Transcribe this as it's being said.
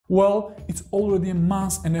Well, it's already a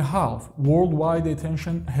month and a half. Worldwide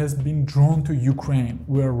attention has been drawn to Ukraine,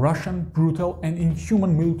 where Russian brutal and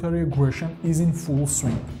inhuman military aggression is in full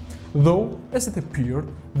swing. Though, as it appeared,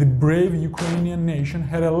 the brave Ukrainian nation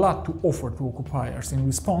had a lot to offer to occupiers in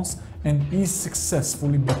response and is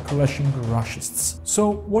successfully backlashing Russists.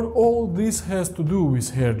 So, what all this has to do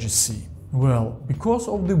with RGC? Well, because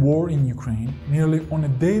of the war in Ukraine, nearly on a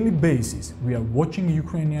daily basis we are watching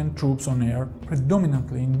Ukrainian troops on air,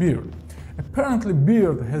 predominantly in beard. Apparently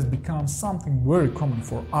beard has become something very common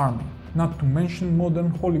for army, not to mention modern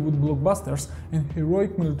Hollywood blockbusters and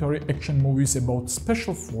heroic military action movies about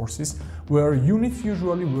special forces where units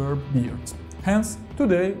usually wear beards. Hence,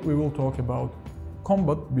 today we will talk about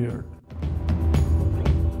combat beard.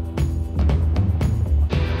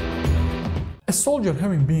 A soldier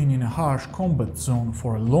having been in a harsh combat zone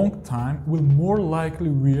for a long time will more likely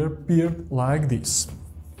wear beard like this.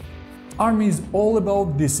 Army is all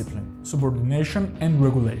about discipline, subordination and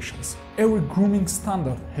regulations. Every grooming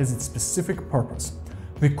standard has its specific purpose.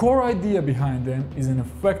 The core idea behind them is an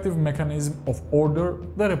effective mechanism of order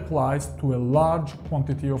that applies to a large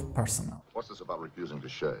quantity of personnel. What's this about refusing to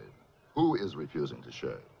shave? Who is refusing to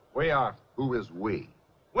shave? We are. Who is we?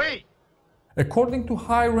 We! According to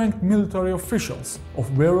high-ranked military officials of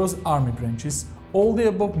various army branches, all the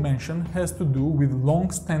above mentioned has to do with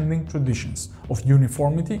long-standing traditions of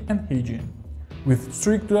uniformity and hygiene. With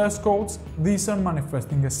strict dress codes, these are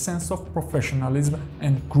manifesting a sense of professionalism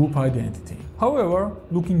and group identity. However,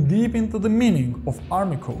 looking deep into the meaning of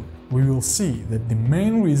army code, we will see that the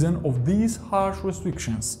main reason of these harsh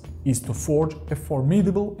restrictions is to forge a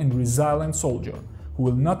formidable and resilient soldier, who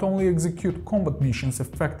will not only execute combat missions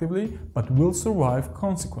effectively, but will survive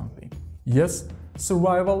consequently. Yes,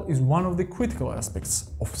 survival is one of the critical aspects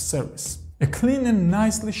of service. A clean and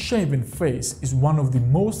nicely shaven face is one of the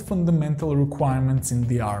most fundamental requirements in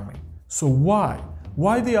the army. So why?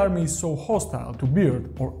 Why the army is so hostile to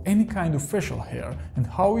beard or any kind of facial hair and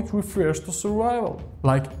how it refers to survival?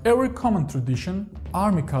 Like every common tradition,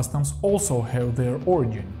 army customs also have their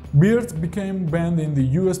origin. Beards became banned in the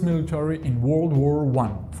US military in World War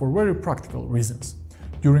I for very practical reasons.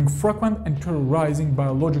 During frequent and terrorizing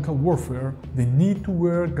biological warfare, the need to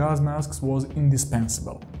wear gas masks was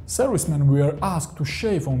indispensable. Servicemen were asked to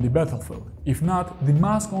shave on the battlefield. If not, the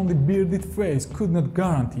mask on the bearded face could not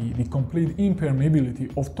guarantee the complete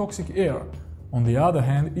impermeability of toxic air. On the other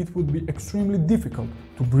hand, it would be extremely difficult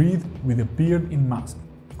to breathe with a beard in mask,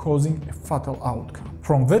 causing a fatal outcome.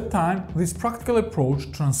 From that time, this practical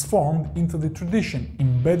approach transformed into the tradition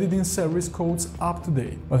embedded in service codes up to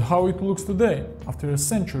date. But how it looks today, after a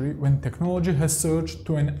century when technology has surged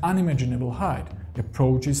to an unimaginable height,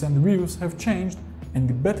 approaches and views have changed, and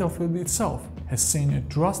the battlefield itself has seen a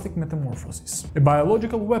drastic metamorphosis. A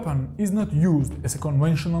biological weapon is not used as a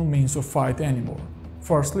conventional means of fight anymore.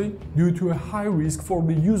 Firstly, due to a high risk for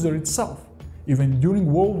the user itself. Even during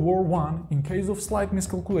World War I, in case of slight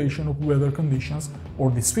miscalculation of weather conditions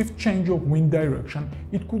or the swift change of wind direction,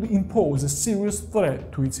 it could impose a serious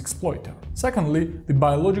threat to its exploiter. Secondly, the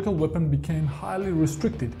biological weapon became highly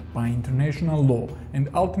restricted by international law and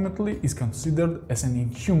ultimately is considered as an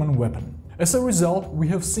inhuman weapon. As a result, we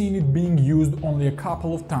have seen it being used only a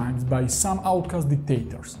couple of times by some outcast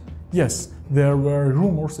dictators. Yes, there were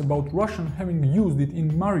rumors about Russian having used it in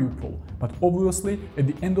Mariupol, but obviously at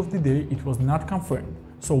the end of the day it was not confirmed,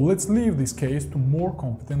 so let's leave this case to more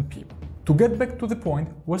competent people. To get back to the point,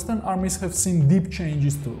 Western armies have seen deep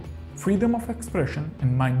changes too. Freedom of expression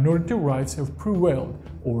and minority rights have prevailed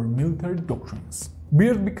over military doctrines.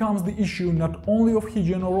 Beard becomes the issue not only of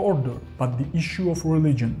hygiene or order, but the issue of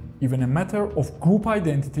religion, even a matter of group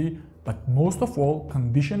identity, but most of all,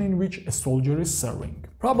 condition in which a soldier is serving.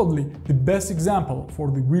 Probably the best example for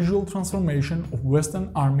the visual transformation of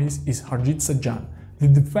Western armies is Harjit Sajjan, the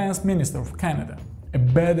Defense Minister of Canada, a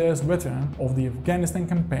badass veteran of the Afghanistan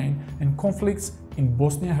campaign and conflicts in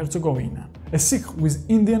Bosnia-Herzegovina. A Sikh with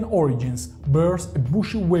Indian origins bears a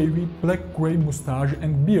bushy wavy black-grey moustache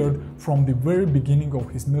and beard from the very beginning of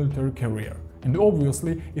his military career, and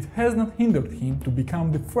obviously it has not hindered him to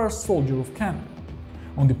become the first soldier of Canada.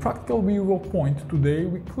 On the practical viewpoint today,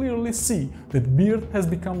 we clearly see that beard has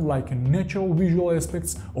become like a natural visual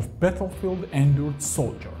aspect of battlefield-endured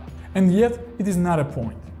soldier. And yet, it is not a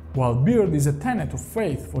point. While beard is a tenet of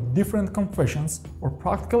faith for different confessions or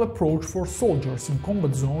practical approach for soldiers in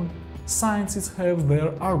combat zone, scientists have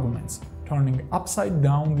their arguments, turning upside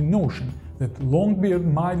down the notion that long beard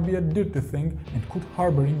might be a dirty thing and could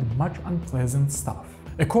harboring much unpleasant stuff.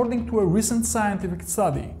 According to a recent scientific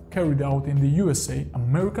study carried out in the USA,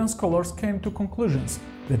 American scholars came to conclusions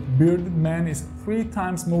that bearded man is 3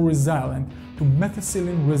 times more resilient to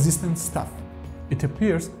methicillin-resistant stuff. It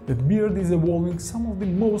appears that beard is evolving some of the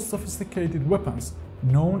most sophisticated weapons,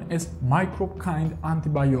 known as microbe-kind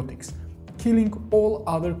antibiotics, killing all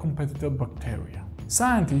other competitor bacteria.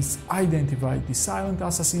 Scientists identified the silent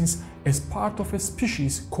assassins as part of a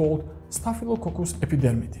species called Staphylococcus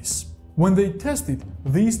epidermidis. When they tested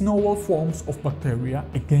these novel forms of bacteria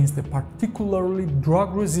against a particularly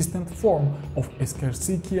drug-resistant form of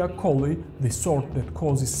Escherichia coli, the sort that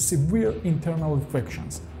causes severe internal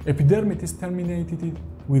infections, epidermidis terminated it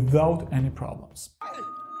without any problems.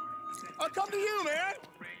 I'll come to you, man!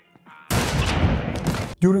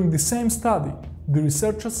 During the same study, the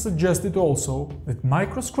researchers suggested also that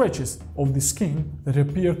micro-scratches of the skin that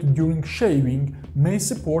appeared during shaving may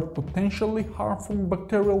support potentially harmful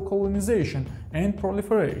bacterial colonization and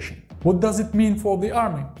proliferation. What does it mean for the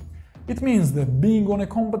army? It means that being on a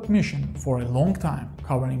combat mission for a long time,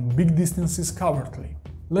 covering big distances covertly,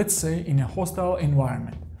 let's say in a hostile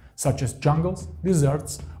environment, such as jungles,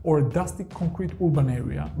 deserts, or a dusty concrete urban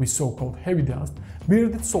area with so-called heavy dust,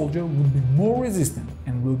 bearded soldier would be more resistant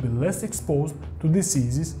and will be less exposed to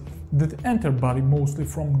diseases that enter body mostly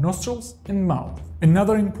from nostrils and mouth.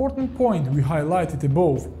 Another important point we highlighted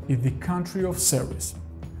above is the country of service.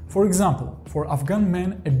 For example, for Afghan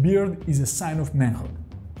men, a beard is a sign of manhood.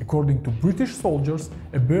 According to British soldiers,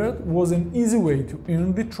 a beard was an easy way to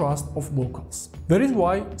earn the trust of locals. That is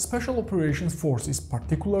why Special Operations Forces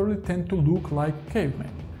particularly tend to look like cavemen.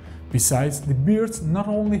 Besides, the beards not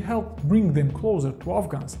only helped bring them closer to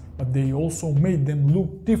Afghans, but they also made them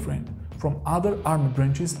look different from other army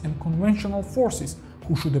branches and conventional forces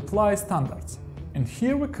who should apply standards. And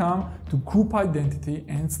here we come to group identity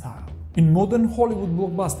and style. In modern Hollywood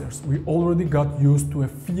blockbusters, we already got used to a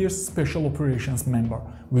fierce special operations member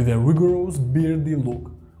with a rigorous beardy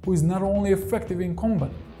look, who is not only effective in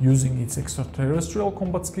combat, using its extraterrestrial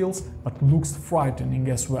combat skills, but looks frightening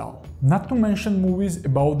as well. Not to mention movies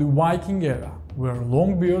about the Viking era, where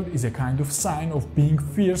long beard is a kind of sign of being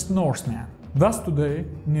fierce Norseman. Thus today,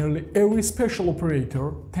 nearly every special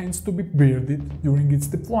operator tends to be bearded during its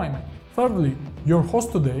deployment. Thirdly, your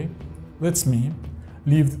host today, that's me,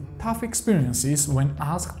 lived tough experiences when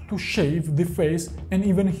asked to shave the face and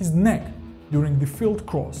even his neck during the field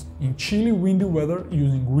cross in chilly windy weather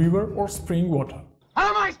using river or spring water. How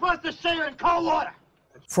am I supposed to shave in cold water?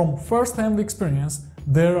 From first-hand experience,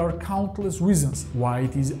 there are countless reasons why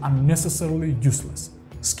it is unnecessarily useless.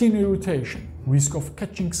 Skin irritation, risk of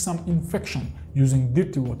catching some infection using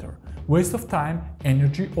dirty water, waste of time,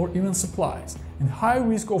 energy or even supplies, and high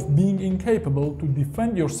risk of being incapable to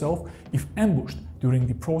defend yourself if ambushed during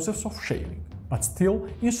the process of shaving. But still,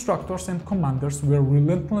 instructors and commanders were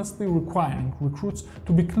relentlessly requiring recruits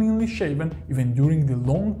to be cleanly shaven even during the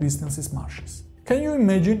long distances marches. Can you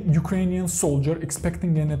imagine Ukrainian soldier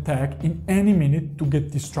expecting an attack in any minute to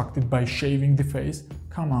get distracted by shaving the face?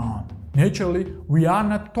 Come on. Naturally, we are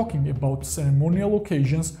not talking about ceremonial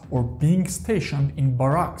occasions or being stationed in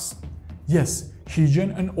barracks. Yes,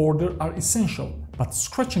 hygiene and order are essential, but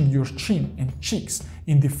scratching your chin and cheeks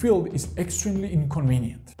in the field is extremely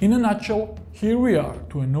inconvenient. In a nutshell, here we are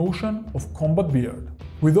to a notion of combat beard.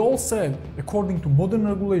 With all said, according to modern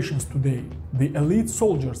regulations today, the elite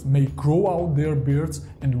soldiers may grow out their beards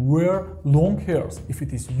and wear long hairs if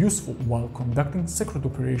it is useful while conducting secret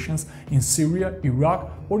operations in Syria,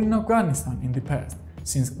 Iraq or in Afghanistan in the past.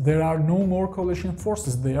 Since there are no more coalition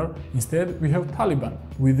forces there, instead we have Taliban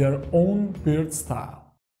with their own beard style.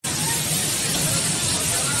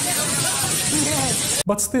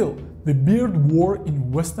 But still, the beard war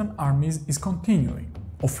in Western armies is continuing.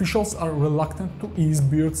 Officials are reluctant to ease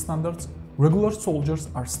beard standards, regular soldiers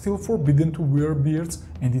are still forbidden to wear beards,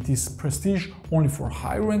 and it is prestige only for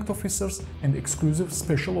high-ranked officers and exclusive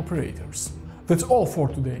special operators. That's all for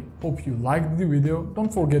today. Hope you liked the video,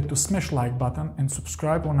 don't forget to smash like button and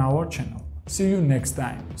subscribe on our channel. See you next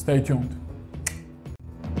time, stay tuned.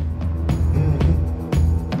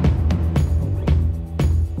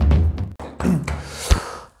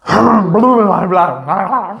 Blah, blah, blah,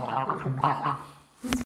 blah.